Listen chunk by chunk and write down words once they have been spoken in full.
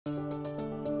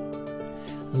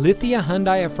Lithia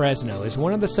Hyundai of Fresno is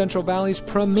one of the Central Valley's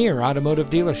premier automotive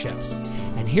dealerships.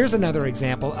 And here's another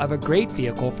example of a great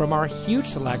vehicle from our huge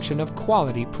selection of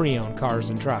quality pre-owned cars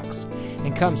and trucks.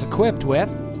 And comes equipped with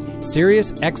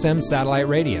Sirius XM satellite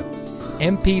radio,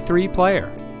 MP3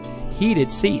 player,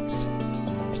 heated seats,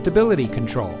 stability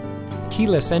control,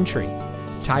 keyless entry,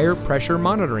 tire pressure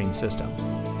monitoring system,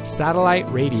 satellite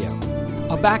radio,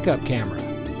 a backup camera,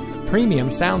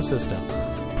 premium sound system,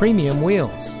 premium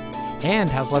wheels, and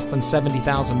has less than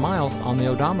 70,000 miles on the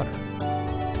odometer.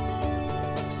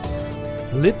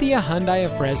 Lithia Hyundai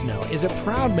of Fresno is a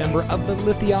proud member of the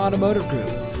Lithia Automotive Group,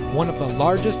 one of the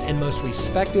largest and most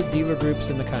respected dealer groups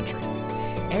in the country.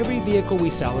 Every vehicle we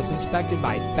sell is inspected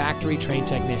by factory-trained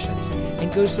technicians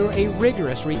and goes through a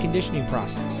rigorous reconditioning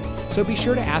process, so be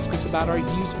sure to ask us about our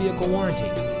used vehicle warranty.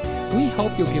 We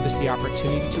hope you'll give us the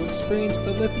opportunity to experience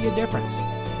the Lithia difference.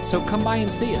 So come by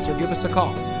and see us or give us a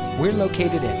call. We're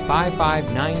located at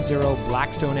 5590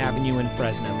 Blackstone Avenue in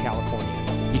Fresno,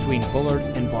 California, between Bullard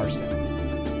and Barstow.